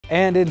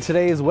And in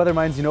today's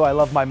WeatherMinds, you know I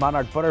love my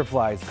Monarch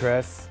butterflies,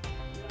 Chris.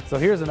 So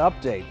here's an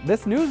update.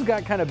 This news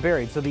got kind of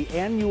buried. So the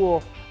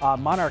annual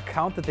Monarch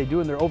count that they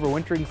do in their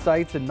overwintering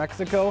sites in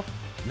Mexico,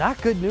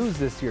 not good news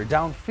this year,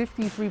 down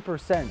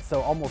 53%,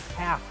 so almost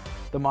half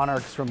the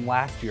monarchs from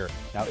last year.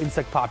 Now,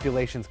 insect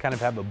populations kind of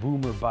have a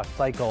boom or bust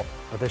cycle,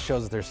 but this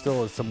shows that there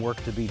still is some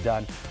work to be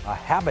done.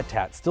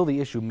 Habitat, still the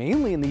issue,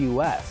 mainly in the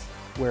US,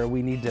 where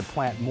we need to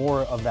plant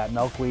more of that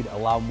milkweed,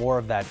 allow more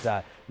of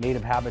that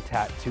native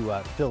habitat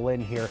to fill in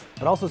here,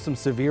 but also some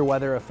severe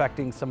weather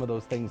affecting some of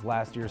those things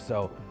last year,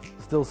 so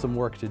still some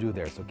work to do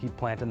there. So keep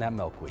planting that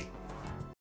milkweed.